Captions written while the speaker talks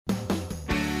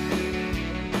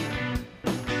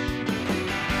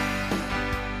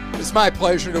It's my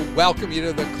pleasure to welcome you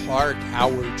to the Clark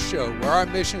Howard Show, where our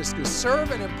mission is to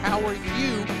serve and empower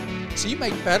you so you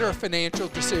make better financial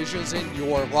decisions in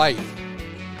your life.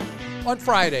 On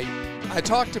Friday, I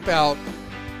talked about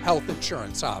health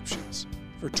insurance options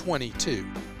for 22.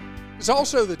 It's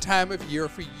also the time of year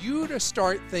for you to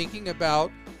start thinking about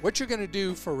what you're going to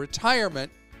do for retirement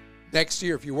next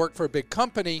year. If you work for a big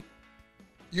company,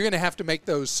 you're going to have to make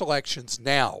those selections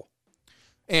now.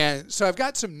 And so I've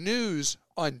got some news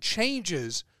on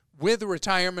changes with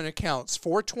retirement accounts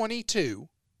for 22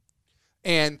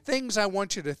 and things I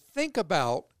want you to think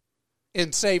about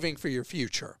in saving for your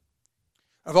future.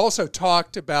 I've also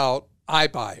talked about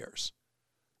iBuyers.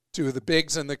 Two of the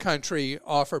bigs in the country,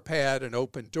 OfferPad and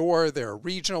Open Door. There are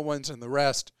regional ones and the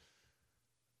rest.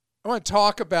 I want to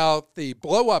talk about the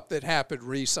blow up that happened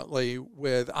recently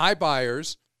with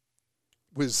iBuyers,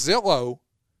 with Zillow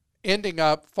ending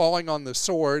up falling on the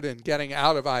sword and getting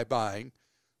out of iBuying,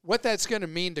 what that's going to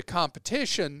mean to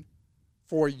competition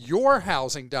for your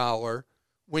housing dollar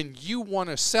when you want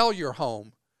to sell your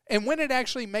home, and when it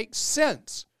actually makes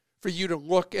sense for you to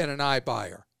look at an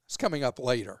iBuyer. It's coming up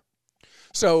later.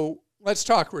 So let's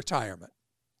talk retirement.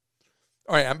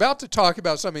 All right, I'm about to talk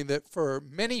about something that for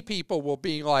many people will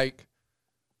be like,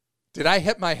 did I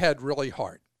hit my head really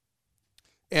hard?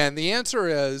 And the answer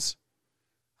is,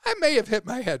 I may have hit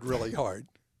my head really hard,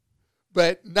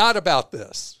 but not about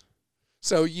this.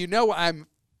 So you know I'm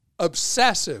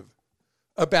obsessive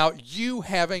about you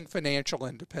having financial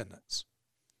independence.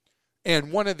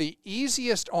 And one of the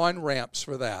easiest on-ramps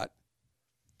for that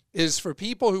is for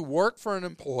people who work for an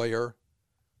employer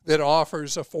that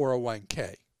offers a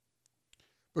 401k.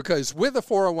 Because with a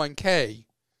 401k,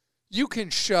 you can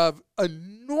shove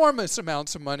enormous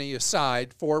amounts of money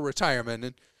aside for retirement.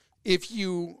 And if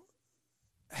you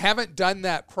haven't done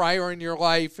that prior in your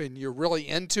life and you're really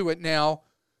into it now,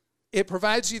 it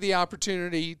provides you the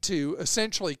opportunity to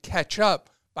essentially catch up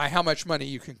by how much money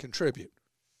you can contribute.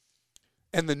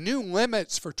 And the new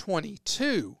limits for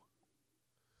 22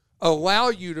 allow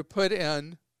you to put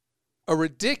in a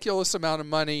ridiculous amount of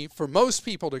money for most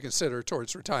people to consider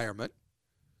towards retirement,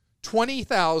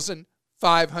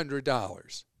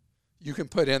 $20,500 you can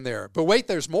put in there. But wait,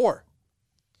 there's more.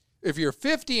 If you're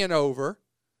 50 and over,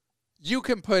 you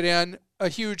can put in a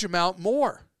huge amount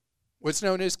more, what's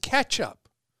known as catch-up.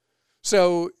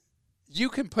 So you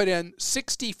can put in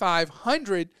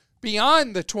 $6,500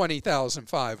 beyond the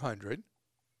 $20,500,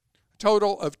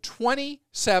 total of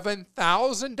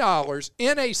 $27,000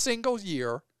 in a single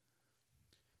year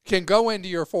can go into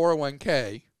your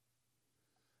 401k,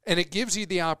 and it gives you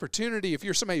the opportunity, if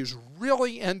you're somebody who's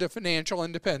really into financial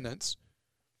independence,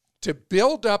 to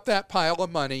build up that pile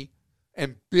of money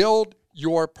and build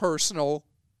your personal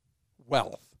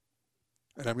wealth.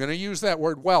 And I'm going to use that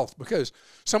word wealth because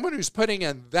someone who's putting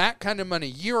in that kind of money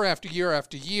year after year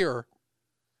after year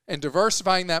and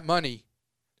diversifying that money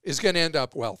is going to end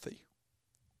up wealthy.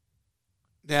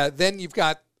 Now, then you've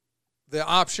got the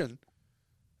option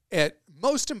at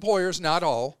most employers, not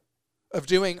all, of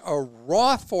doing a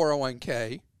Roth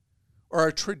 401k or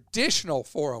a traditional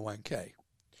 401k.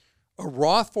 A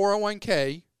Roth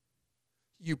 401k,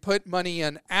 you put money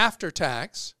in after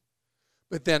tax,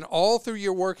 but then all through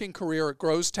your working career, it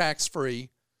grows tax-free.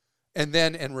 And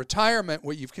then in retirement,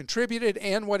 what you've contributed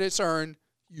and what it's earned,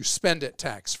 you spend it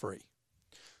tax-free.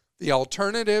 The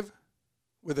alternative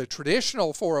with a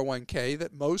traditional 401k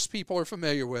that most people are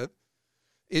familiar with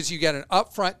is you get an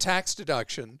upfront tax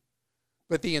deduction,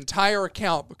 but the entire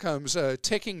account becomes a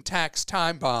ticking tax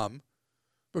time bomb,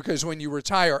 because when you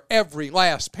retire, every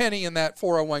last penny in that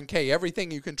 401k,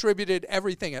 everything you contributed,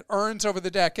 everything it earns over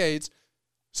the decades,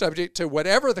 subject to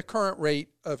whatever the current rate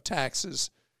of taxes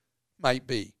might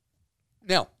be.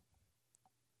 Now,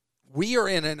 we are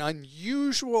in an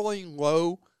unusually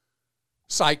low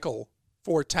cycle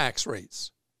for tax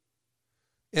rates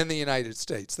in the United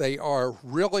States. They are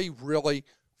really, really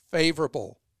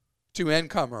favorable to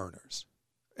income earners.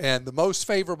 And the most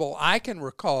favorable I can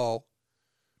recall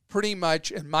pretty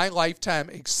much in my lifetime,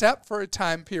 except for a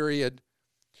time period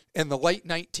in the late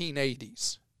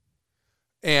 1980s.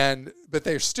 But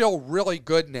they're still really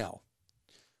good now.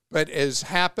 But as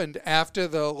happened after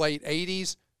the late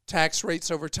 80s, tax rates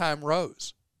over time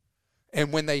rose.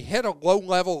 And when they hit a low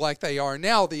level like they are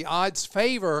now, the odds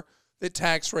favor that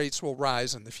tax rates will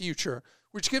rise in the future,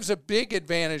 which gives a big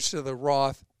advantage to the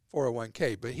Roth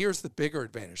 401k. But here's the bigger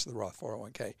advantage to the Roth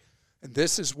 401k. And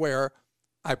this is where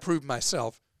I proved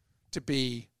myself to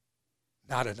be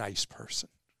not a nice person.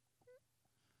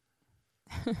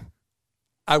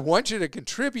 I want you to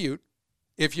contribute.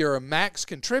 If you're a max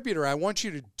contributor, I want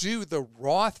you to do the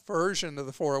Roth version of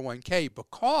the 401k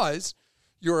because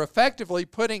you're effectively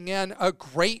putting in a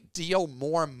great deal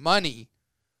more money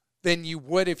than you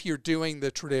would if you're doing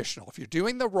the traditional. If you're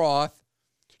doing the Roth,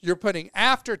 you're putting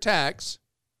after tax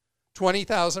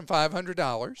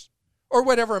 $20,500 or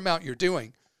whatever amount you're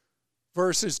doing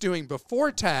versus doing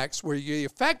before tax where the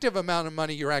effective amount of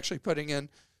money you're actually putting in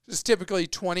is typically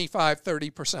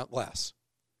 25-30% less.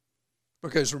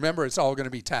 Because remember, it's all going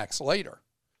to be taxed later.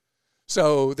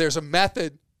 So there's a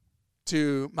method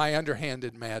to my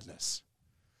underhanded madness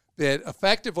that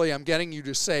effectively I'm getting you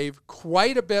to save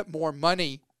quite a bit more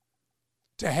money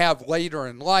to have later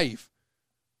in life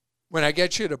when I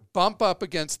get you to bump up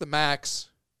against the max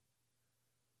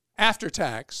after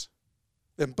tax,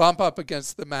 then bump up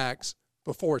against the max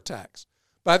before tax.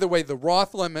 By the way, the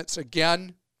Roth limits,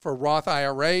 again, for Roth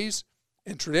IRAs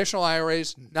and traditional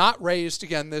IRAs, not raised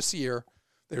again this year.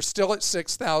 They're still at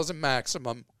 $6,000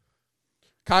 maximum.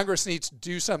 Congress needs to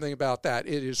do something about that.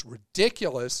 It is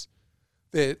ridiculous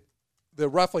that the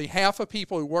roughly half of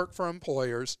people who work for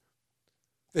employers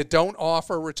that don't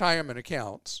offer retirement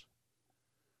accounts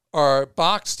are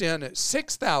boxed in at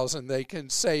 $6,000 they can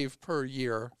save per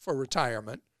year for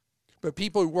retirement. But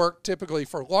people who work typically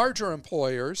for larger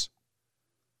employers,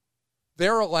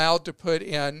 they're allowed to put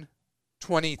in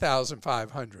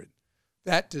 $20,500.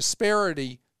 That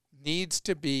disparity needs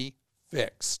to be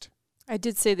fixed. I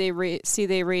did say they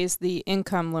raised the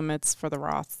income limits for the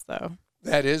Roths, though.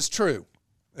 That is true.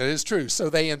 That is true. So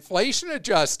they inflation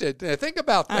adjusted. Think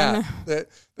about that,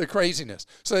 the craziness.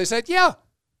 So they said, yeah,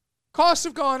 costs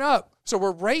have gone up. So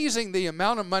we're raising the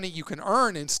amount of money you can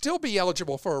earn and still be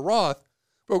eligible for a Roth,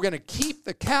 but we're going to keep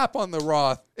the cap on the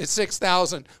Roth at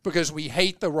 $6,000 because we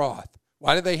hate the Roth.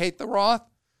 Why do they hate the Roth?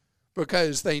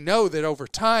 Because they know that over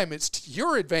time it's to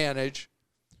your advantage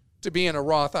to be in a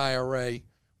Roth IRA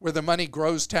where the money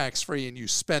grows tax-free and you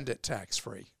spend it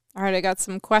tax-free. All right, I got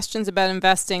some questions about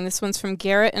investing. This one's from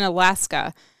Garrett in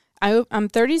Alaska. I'm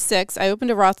 36. I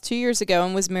opened a Roth 2 years ago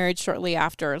and was married shortly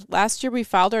after. Last year we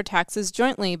filed our taxes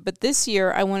jointly, but this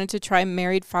year I wanted to try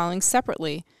married filing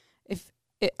separately.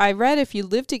 I read if you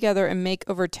live together and make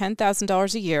over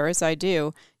 $10,000 a year, as I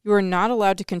do, you are not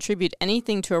allowed to contribute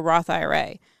anything to a Roth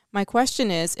IRA. My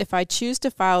question is, if I choose to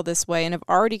file this way and have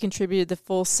already contributed the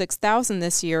full $6,000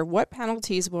 this year, what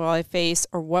penalties will I face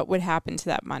or what would happen to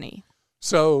that money?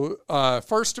 So,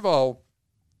 first of all,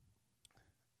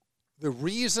 the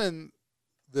reason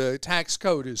the tax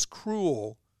code is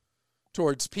cruel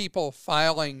towards people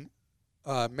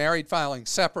married filing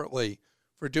separately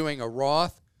for doing a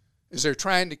Roth is they're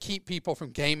trying to keep people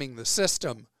from gaming the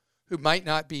system who might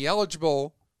not be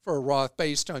eligible for a Roth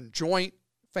based on joint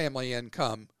family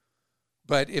income.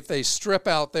 But if they strip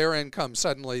out their income,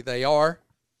 suddenly they are.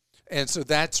 And so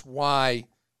that's why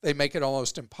they make it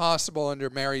almost impossible under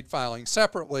married filing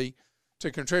separately to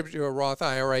contribute to a Roth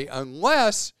IRA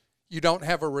unless you don't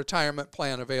have a retirement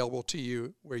plan available to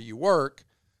you where you work,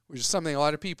 which is something a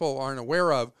lot of people aren't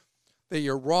aware of, that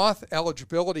your Roth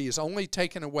eligibility is only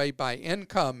taken away by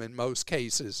income in most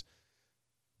cases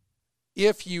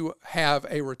if you have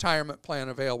a retirement plan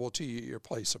available to you at your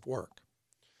place of work.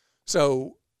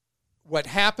 So what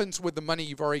happens with the money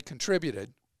you've already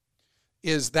contributed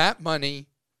is that money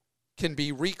can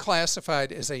be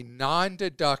reclassified as a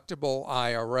non-deductible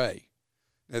IRA.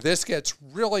 Now, this gets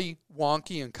really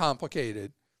wonky and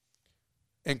complicated,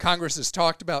 and Congress has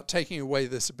talked about taking away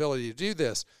this ability to do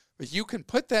this, but you can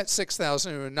put that $6,000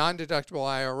 into a non-deductible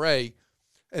IRA,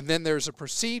 and then there's a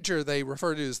procedure they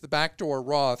refer to as the Backdoor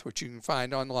Roth, which you can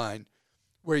find online,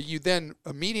 where you then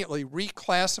immediately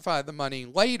reclassify the money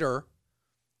later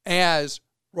as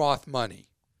Roth money.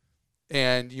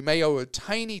 And you may owe a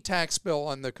tiny tax bill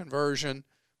on the conversion,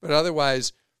 but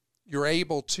otherwise you're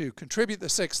able to contribute the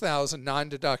 $6,000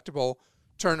 non-deductible,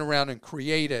 turn around and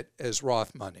create it as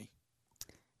Roth money.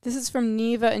 This is from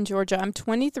Neva in Georgia. I'm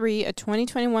 23, a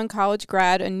 2021 college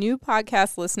grad, a new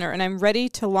podcast listener, and I'm ready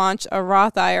to launch a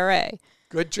Roth IRA.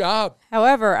 Good job.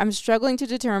 However, I'm struggling to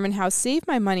determine how safe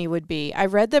my money would be. I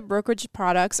read that brokerage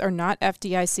products are not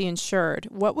FDIC insured.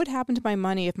 What would happen to my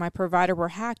money if my provider were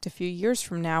hacked a few years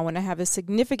from now when I have a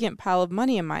significant pile of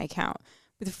money in my account?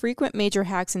 With frequent major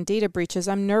hacks and data breaches,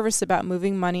 I'm nervous about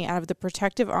moving money out of the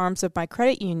protective arms of my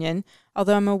credit union,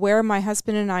 although I'm aware my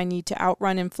husband and I need to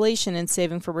outrun inflation in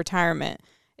saving for retirement.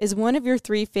 Is one of your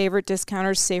 3 favorite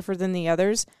discounters safer than the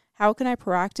others? How can I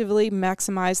proactively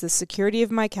maximize the security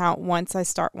of my account once I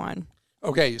start one?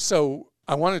 Okay, so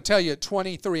I want to tell you at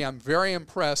 23, I'm very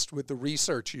impressed with the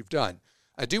research you've done.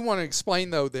 I do want to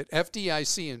explain, though, that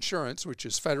FDIC insurance, which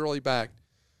is federally backed,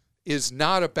 is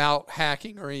not about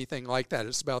hacking or anything like that.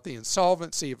 It's about the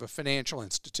insolvency of a financial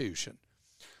institution.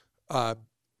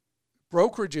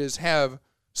 Brokerages have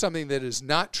something that is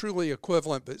not truly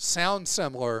equivalent but sounds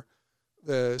similar,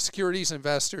 the Securities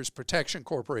Investors Protection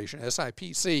Corporation,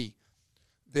 SIPC,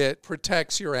 that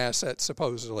protects your assets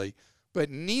supposedly. But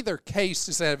in neither case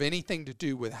does that have anything to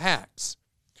do with hacks.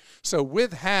 So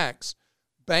with hacks,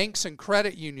 banks and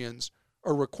credit unions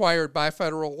are required by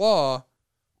federal law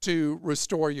to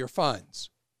restore your funds.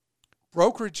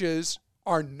 Brokerages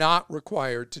are not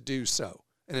required to do so.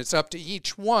 And it's up to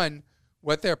each one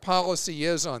what their policy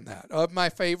is on that. Of my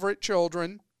favorite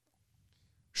children,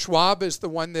 Schwab is the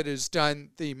one that has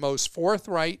done the most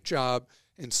forthright job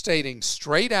in stating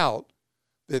straight out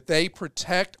that they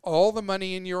protect all the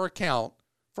money in your account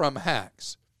from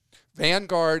hacks.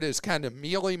 Vanguard is kind of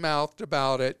mealy-mouthed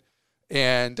about it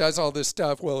and does all this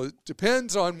stuff. Well, it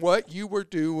depends on what you were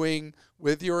doing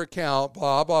with your account,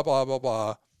 blah, blah, blah, blah,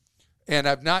 blah. And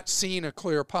I've not seen a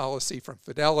clear policy from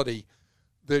Fidelity.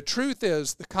 The truth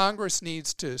is the Congress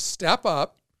needs to step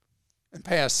up and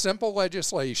pass simple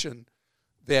legislation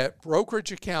that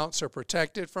brokerage accounts are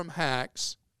protected from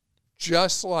hacks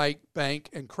just like bank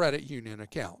and credit union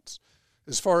accounts.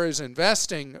 As far as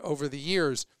investing over the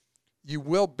years, you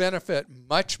will benefit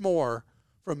much more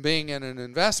from being in an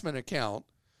investment account,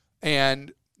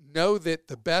 and know that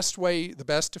the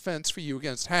best defense for you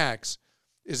against hacks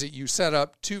is that you set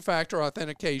up two-factor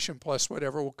authentication plus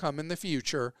whatever will come in the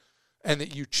future, and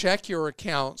that you check your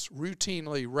accounts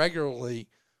routinely, regularly,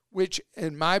 which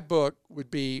in my book would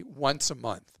be once a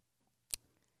month.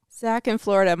 Zach in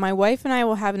Florida, my wife and I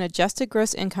will have an adjusted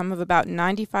gross income of about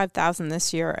 $95,000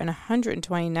 this year and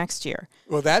 $120,000 next year.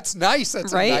 Well, that's nice.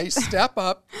 That's right? A nice step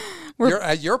up.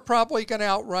 You're probably going to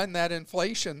outrun that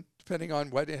inflation, depending on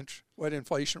what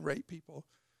inflation rate people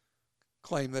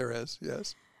claim there is.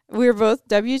 Yes. We're both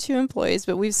W-2 employees,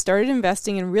 but we've started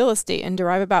investing in real estate and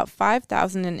derive about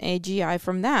 $5,000 in AGI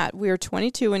from that. We are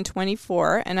 22 and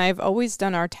 24, and I've always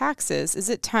done our taxes. Is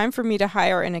it time for me to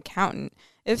hire an accountant?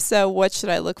 If so, what should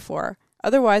I look for?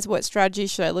 Otherwise, what strategy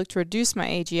should I look to reduce my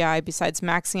AGI besides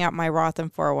maxing out my Roth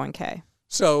and 401k?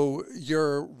 So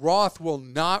your Roth will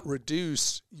not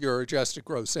reduce your adjusted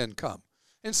gross income.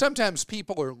 And sometimes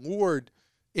people are lured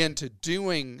into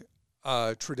doing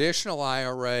a traditional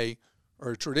IRA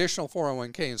or a traditional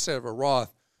 401k instead of a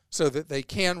Roth so that they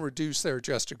can reduce their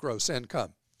adjusted gross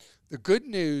income. The good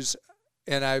news,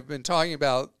 and I've been talking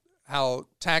about how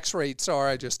tax rates are,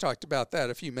 I just talked about that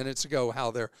a few minutes ago, how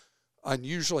they're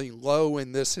unusually low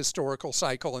in this historical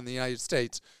cycle in the United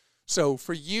States. So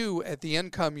for you, at the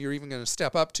income you're even going to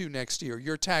step up to next year,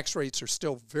 your tax rates are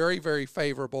still very, very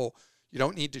favorable. You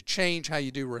don't need to change how you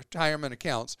do retirement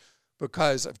accounts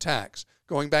because of tax.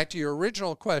 Going back to your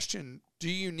original question, do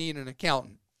you need an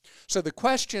accountant? So the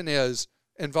question is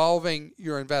involving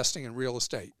your investing in real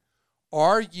estate.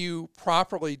 Are you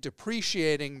properly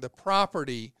depreciating the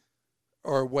property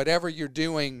or whatever you're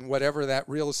doing, whatever that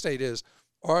real estate is?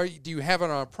 Do you have it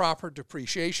on a proper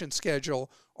depreciation schedule?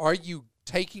 Are you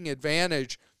taking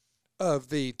advantage of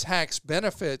the tax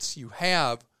benefits you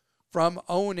have from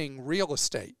owning real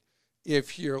estate?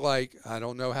 If you're like, I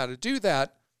don't know how to do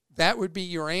that, that would be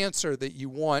your answer, that you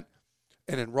want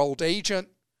an enrolled agent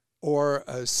or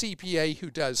a CPA who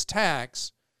does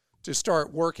tax to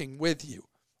start working with you.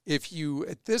 If you,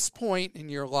 at this point in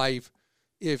your life,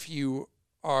 if you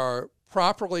are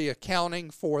properly accounting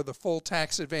for the full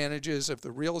tax advantages of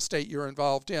the real estate you're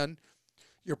involved in,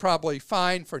 you're probably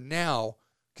fine for now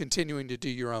continuing to do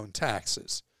your own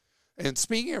taxes. And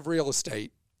speaking of real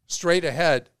estate, straight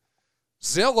ahead,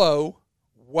 Zillow,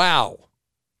 wow.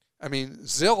 I mean,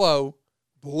 Zillow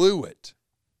blew it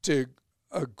to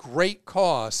a great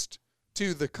cost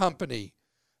to the company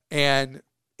and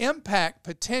impact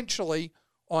potentially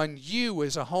on you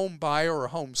as a home buyer or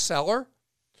home seller.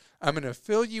 I'm going to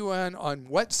fill you in on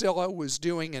what Zillow was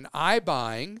doing in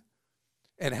iBuying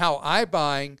and how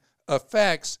iBuying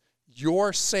affects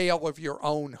your sale of your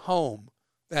own home.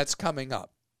 That's coming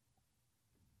up.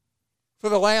 For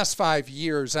the last 5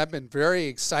 years, I've been very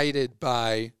excited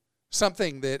by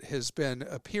something that has been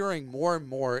appearing more and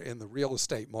more in the real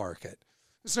estate market.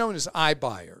 It's known as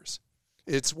iBuyers.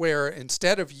 It's where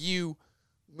instead of you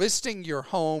listing your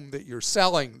home that you're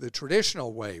selling the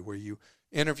traditional way, where you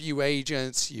interview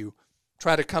agents, you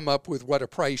try to come up with what a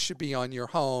price should be on your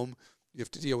home, you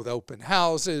have to deal with open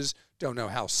houses, don't know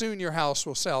how soon your house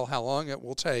will sell, how long it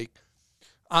will take.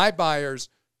 iBuyers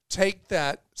take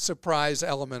that surprise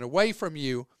element away from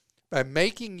you by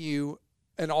making you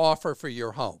an offer for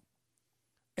your home.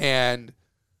 And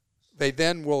they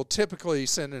then will typically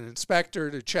send an inspector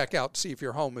to check out to see if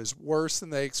your home is worse than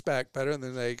they expect, better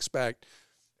than they expect.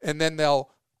 And then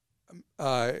they'll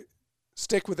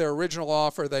stick with their original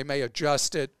offer. They may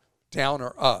adjust it down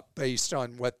or up based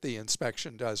on what the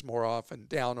inspection does, more often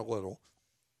down a little.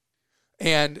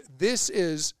 And this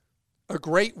is a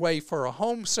great way for a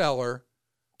home seller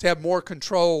to have more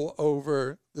control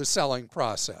over the selling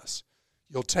process.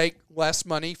 You'll take less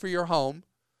money for your home,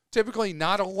 typically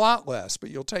not a lot less, but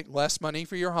you'll take less money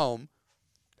for your home,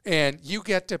 and you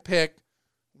get to pick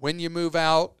when you move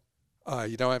out.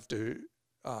 You don't have to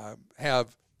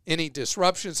have any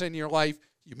disruptions in your life.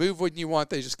 You move when you want,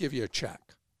 they just give you a check.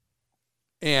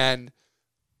 And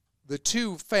the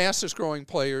two fastest growing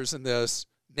players in this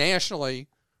nationally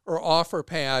are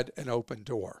OfferPad and Open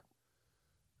Door.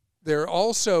 There are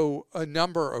also a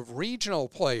number of regional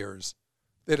players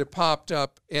that have popped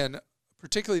up in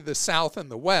particularly the South and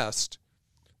the West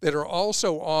that are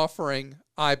also offering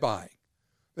iBuying.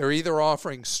 They're either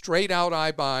offering straight out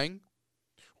iBuying,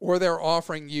 or they're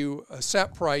offering you a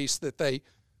set price that they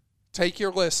take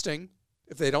your listing.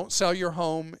 If they don't sell your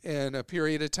home in a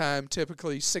period of time,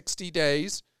 typically 60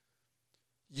 days,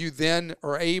 you then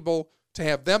are able to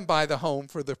have them buy the home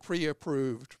for the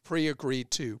pre-approved,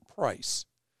 pre-agreed to price.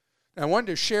 Now, I wanted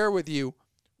to share with you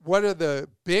what are the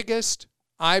biggest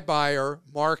iBuyer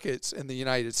markets in the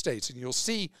United States, and you'll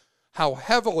see how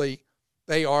heavily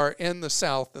they are in the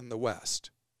South and the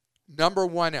West. Number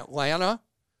one, Atlanta,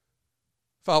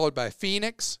 followed by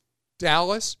Phoenix,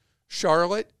 Dallas,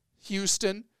 Charlotte,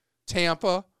 Houston,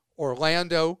 Tampa,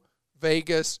 Orlando,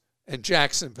 Vegas, and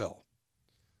Jacksonville.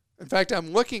 In fact,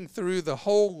 I'm looking through the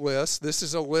whole list. This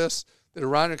is a list that,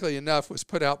 ironically enough, was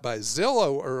put out by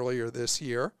Zillow earlier this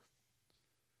year.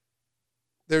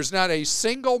 There's not a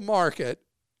single market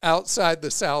outside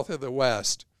the South or the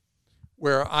West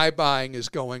where iBuying is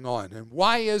going on. And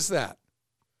why is that?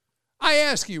 I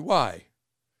ask you why.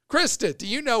 Krista, do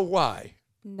you know why?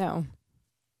 No.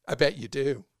 I bet you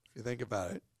do, if you think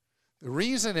about it. The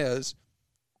reason is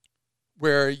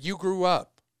where you grew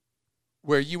up,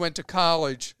 where you went to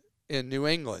college in New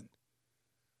England.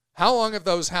 How long have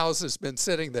those houses been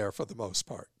sitting there for the most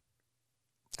part?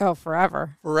 Oh,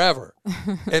 forever. Forever.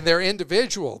 And they're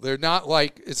individual. They're not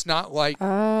like, it's not like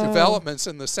developments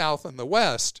in the South and the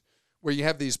West where you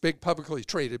have these big publicly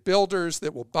traded builders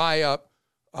that will buy up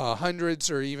hundreds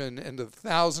or even into the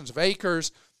thousands of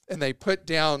acres, and they put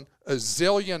down a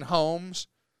zillion homes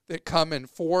that come in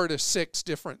 4 to 6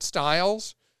 different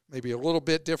styles, maybe a little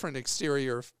bit different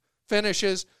exterior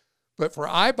finishes. But for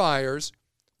iBuyers,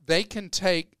 they can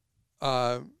take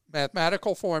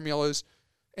mathematical formulas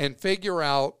and figure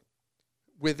out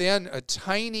within a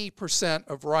tiny percent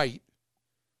of right.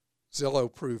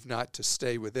 Zillow proved not to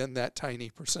stay within that tiny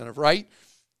percent of right,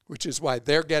 which is why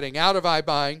they're getting out of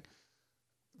iBuying.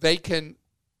 They can,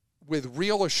 with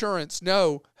real assurance,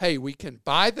 know, hey, we can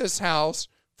buy this house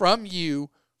from you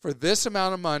for this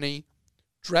amount of money,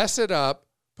 dress it up,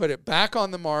 put it back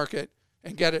on the market,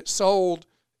 and get it sold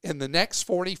in the next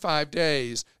 45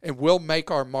 days, and we'll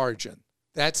make our margin.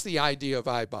 That's the idea of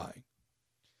iBuying.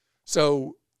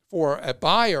 So for a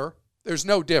buyer, there's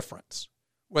no difference.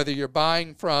 Whether you're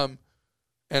buying from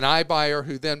an iBuyer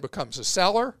who then becomes a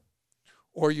seller,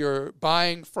 or you're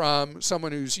buying from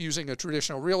someone who's using a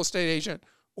traditional real estate agent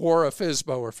or a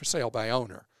FSBO or for sale by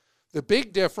owner. The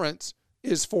big difference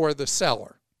is for the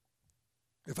seller.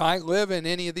 If I live in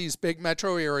any of these big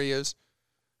metro areas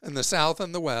in the South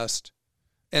and the West,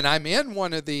 and I'm in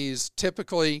one of these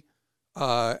typically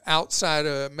outside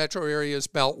of metro areas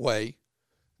beltway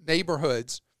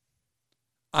neighborhoods,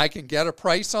 I can get a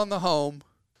price on the home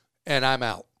and I'm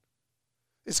out.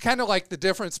 It's kind of like the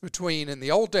difference between, in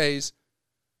the old days,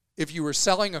 if you were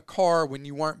selling a car when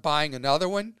you weren't buying another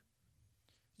one,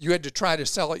 you had to try to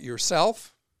sell it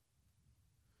yourself.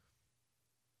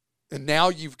 And now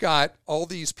you've got all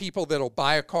these people that'll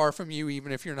buy a car from you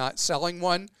even if you're not selling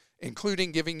one,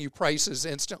 including giving you prices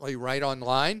instantly right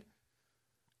online.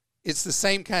 It's the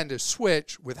same kind of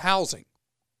switch with housing.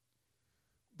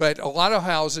 But a lot of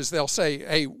houses, they'll say,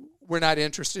 hey, we're not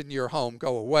interested in your home,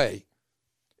 go away.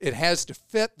 It has to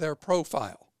fit their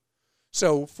profile.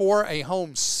 So for a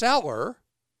home seller,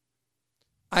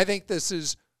 I think this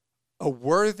is a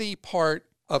worthy part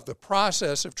of the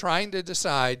process of trying to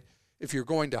decide if you're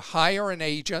going to hire an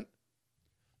agent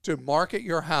to market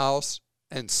your house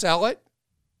and sell it,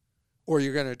 or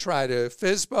you're going to try to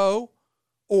FSBO,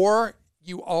 or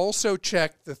you also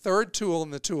check the third tool in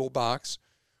the toolbox,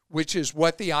 which is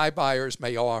what the iBuyers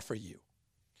may offer you.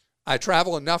 I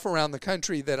travel enough around the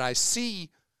country that I see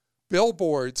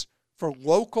billboards for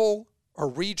local or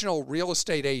regional real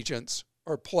estate agents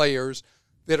or players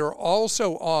that are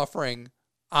also offering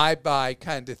iBuy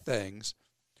kind of things.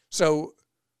 So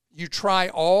you try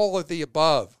all of the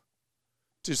above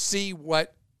to see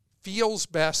what feels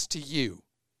best to you.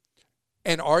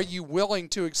 And are you willing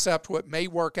to accept what may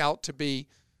work out to be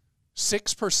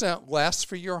 6% less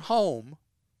for your home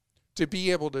to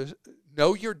be able to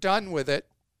know you're done with it?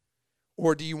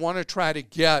 Or do you want to try to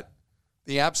get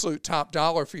the absolute top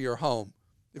dollar for your home?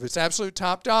 If it's absolute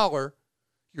top dollar,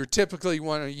 you're typically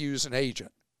want to use an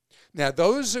agent. Now,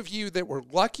 those of you that were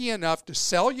lucky enough to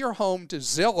sell your home to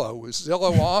Zillow with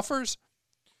Zillow offers,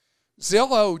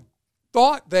 Zillow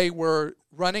thought they were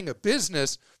running a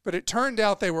business, but it turned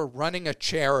out they were running a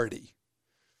charity.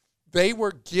 They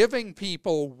were giving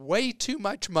people way too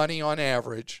much money on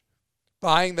average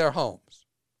buying their homes.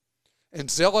 And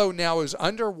Zillow now is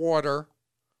underwater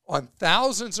on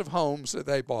thousands of homes that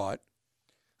they bought,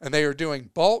 and they are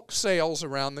doing bulk sales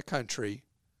around the country.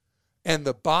 And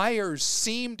the buyers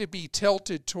seem to be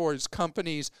tilted towards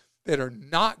companies that are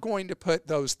not going to put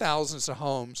those thousands of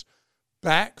homes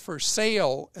back for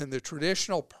sale in the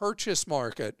traditional purchase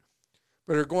market,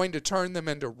 but are going to turn them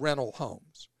into rental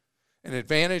homes. An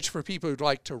advantage for people who'd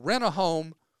like to rent a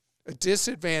home, a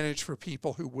disadvantage for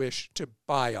people who wish to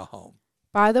buy a home.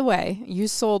 By the way, you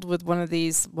sold with one of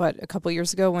these, a couple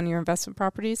years ago, one of your investment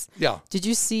properties? Yeah. Did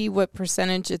you see what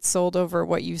percentage it sold over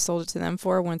what you sold it to them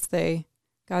for once they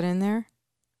got in there?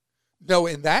 No,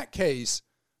 in that case,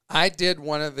 I did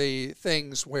one of the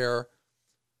things where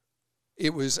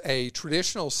it was a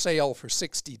traditional sale for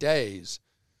 60 days.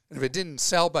 And if it didn't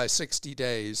sell by 60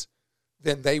 days,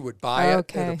 then they would buy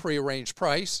it at a prearranged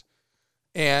price.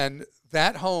 And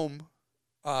that home,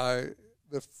 the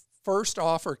first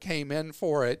offer came in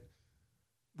for it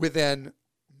within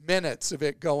minutes of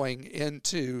it going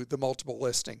into the multiple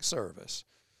listing service.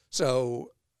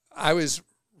 So I was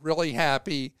really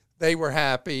happy. They were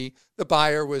happy. The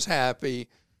buyer was happy.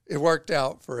 It worked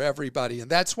out for everybody. And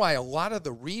that's why a lot of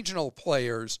the regional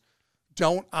players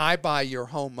don't iBuy your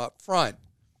home up front.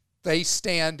 They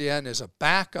stand in as a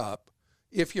backup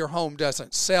if your home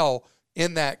doesn't sell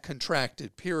in that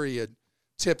contracted period,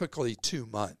 typically 2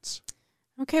 months.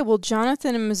 Okay, well,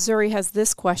 Jonathan in Missouri has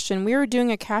this question. We are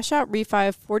doing a cash-out refi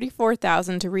of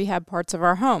 $44,000 to rehab parts of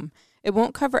our home. It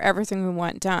won't cover everything we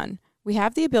want done. We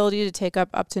have the ability to take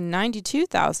up to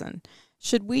 $92,000.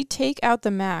 Should we take out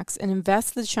the max and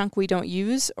invest the chunk we don't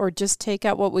use, or just take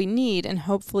out what we need and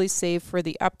hopefully save for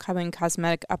the upcoming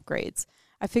cosmetic upgrades?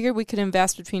 I figured we could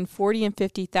invest between $40,000 and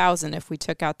 $50,000 if we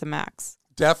took out the max.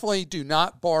 Definitely do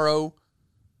not borrow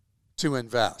to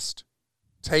invest.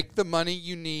 Take the money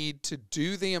you need to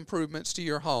do the improvements to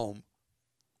your home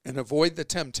and avoid the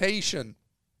temptation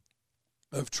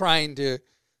of trying to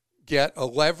get a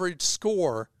leveraged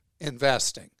score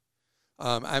investing.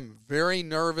 I'm very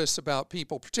nervous about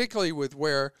people, particularly with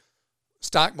where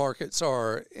stock markets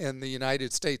are in the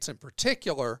United States in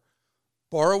particular.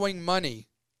 Borrowing money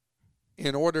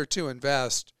in order to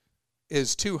invest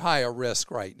is too high a risk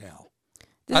right now.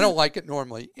 I don't like it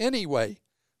normally anyway,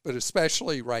 but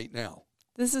especially right now.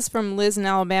 This is from Liz in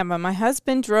Alabama. My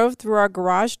husband drove through our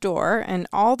garage door and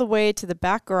all the way to the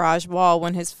back garage wall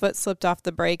when his foot slipped off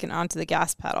the brake and onto the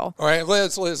gas pedal. All right,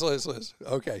 Liz.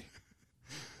 Okay.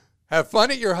 Have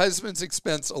fun at your husband's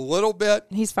expense a little bit.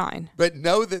 He's fine. But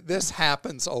know that this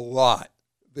happens a lot,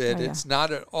 that it's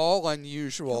not at all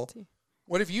unusual. Guilty.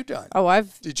 What have you done?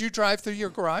 Did you drive through your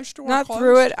garage door? Not closed?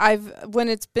 Through it. When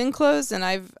it's been closed and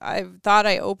I've thought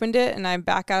I opened it and I'm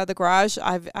back out of the garage.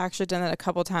 I've actually done that a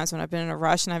couple of times when I've been in a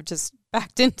rush and I've just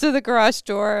backed into the garage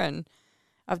door, and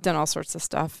I've done all sorts of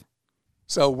stuff.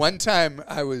 So one time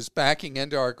I was backing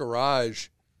into our garage,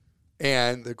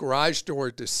 and the garage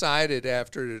door decided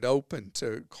after it had opened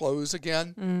to close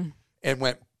again and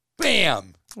went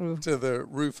bam to the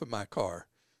roof of my car.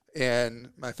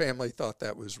 And my family thought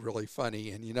that was really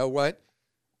funny. And you know what?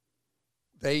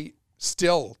 They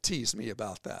still tease me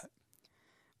about that.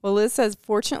 Well, Liz says,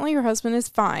 fortunately, her husband is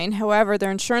fine. However, their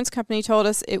insurance company told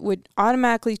us it would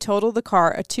automatically total the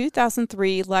car, a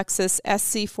 2003 Lexus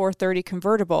SC430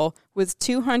 convertible with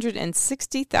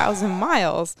 260,000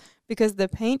 miles, because the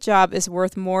paint job is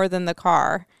worth more than the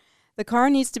car. The car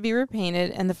needs to be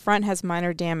repainted, and the front has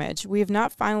minor damage. We have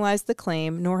not finalized the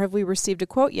claim, nor have we received a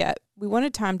quote yet. We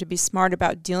wanted time to be smart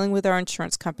about dealing with our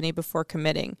insurance company before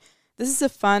committing. This is a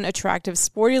fun, attractive,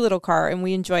 sporty little car, and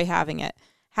we enjoy having it.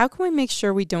 How can we make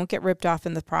sure we don't get ripped off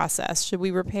in the process? Should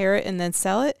we repair it and then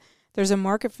sell it? There's a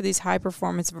market for these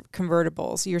high-performance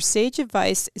convertibles. Your sage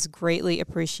advice is greatly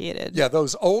appreciated. Yeah,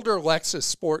 those older Lexus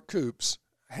Sport Coupes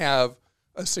have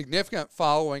a significant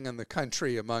following in the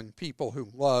country among people who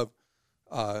love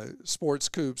sports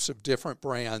coupes of different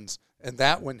brands, and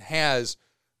that one has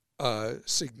a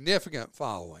significant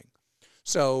following.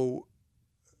 So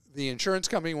the insurance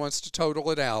company wants to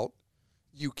total it out.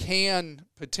 You can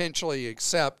potentially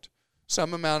accept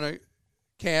some amount of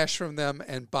cash from them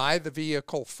and buy the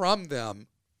vehicle from them,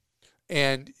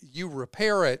 and you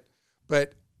repair it,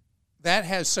 but that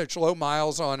has such low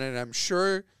miles on it, and I'm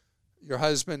sure your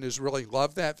husband has really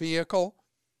loved that vehicle.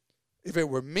 If it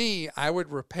were me, I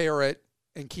would repair it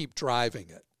and keep driving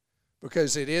it,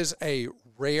 because it is a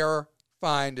rare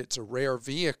find. It's a rare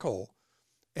vehicle,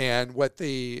 and what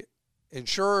the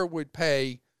insurer would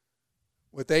pay,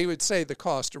 what they would say the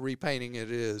cost of repainting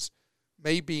it is,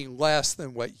 may be less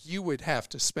than what you would have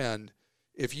to spend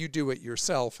if you do it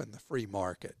yourself in the free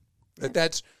market. But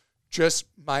that's just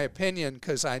my opinion,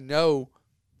 because I know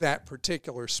that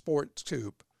particular sports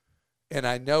coupe, and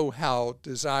I know how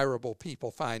desirable people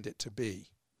find it to be.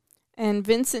 And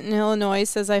Vincent in Illinois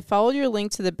says, I followed your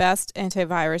link to the best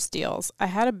antivirus deals. I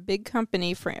had a big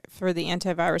company for the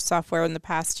antivirus software in the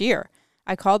past year.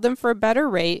 I called them for a better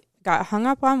rate, got hung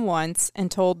up on once,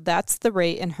 and told that's the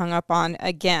rate and hung up on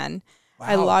again.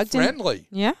 Wow, friendly.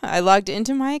 I logged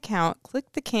into my account,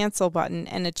 clicked the cancel button,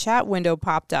 and a chat window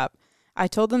popped up. I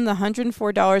told them the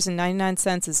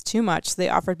 $104.99 is too much, so they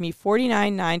offered me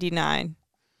 $49.99.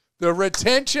 The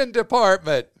retention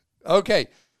department. Okay,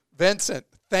 Vincent,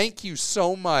 thank you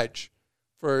so much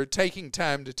for taking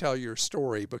time to tell your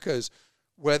story, because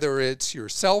whether it's your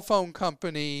cell phone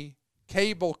company,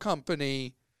 cable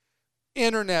company,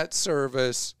 internet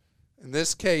service, in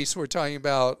this case we're talking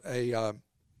about an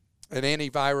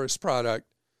antivirus product,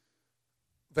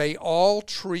 they all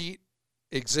treat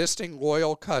existing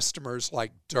loyal customers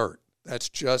like dirt. That's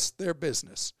just their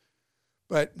business.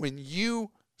 But when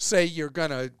you say you're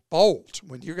going to bolt,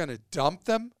 when you're going to dump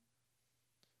them,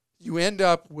 you end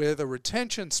up with a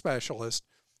retention specialist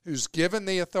who's given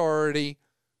the authority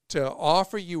to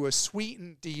offer you a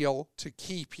sweetened deal to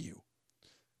keep you.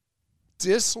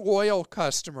 Disloyal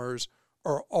customers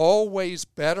are always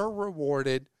better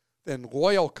rewarded than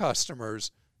loyal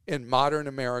customers in modern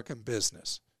American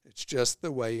business. It's just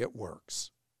the way it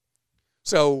works.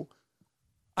 So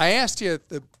I asked you at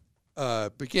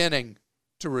the beginning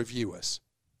to review us.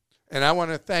 And I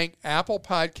want to thank Apple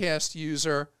Podcast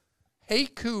user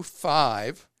Haiku5.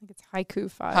 I think it's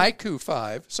Haiku5.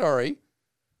 Haiku5, sorry,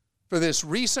 for this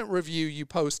recent review you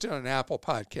posted on Apple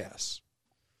Podcasts.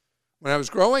 When I was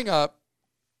growing up,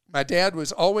 my dad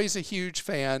was always a huge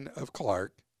fan of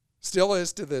Clark, still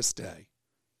is to this day.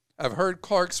 I've heard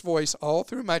Clark's voice all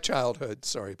through my childhood.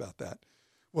 Sorry about that.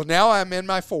 Well, now I'm in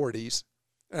my 40s,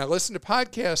 and I listen to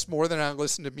podcasts more than I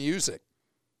listen to music.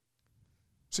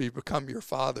 So you become your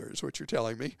father, is what you're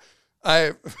telling me.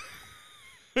 I've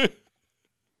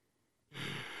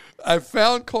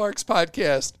found Clark's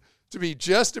podcast to be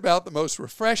just about the most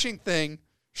refreshing thing,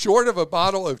 short of a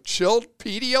bottle of chilled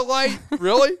Pedialyte.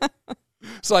 Really?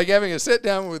 It's like having a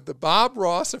sit-down with the Bob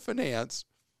Ross of finance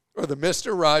or the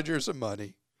Mr. Rogers of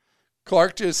money.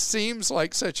 Clark just seems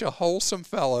like such a wholesome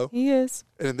fellow. He is.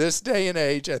 And in this day and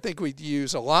age, I think we'd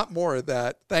use a lot more of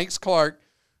that. Thanks, Clark,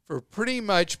 for pretty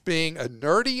much being a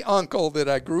nerdy uncle that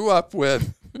I grew up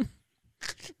with.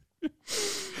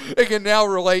 I can now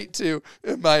relate to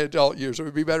in my adult years. It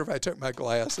would be better if I took my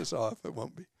glasses off. It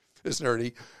won't be as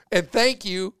nerdy. And thank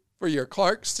you for your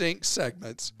Clark Sinks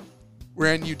segments,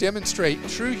 wherein you demonstrate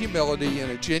true humility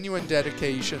and a genuine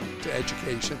dedication to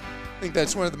education. I think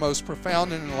that's one of the most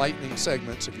profound and enlightening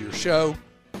segments of your show.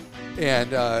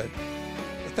 And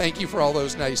thank you for all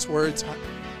those nice words.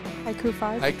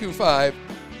 Haiku5. Haiku5.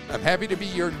 I'm happy to be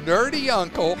your nerdy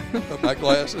uncle. Put my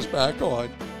glasses back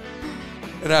on.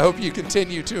 And I hope you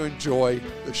continue to enjoy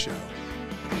the show.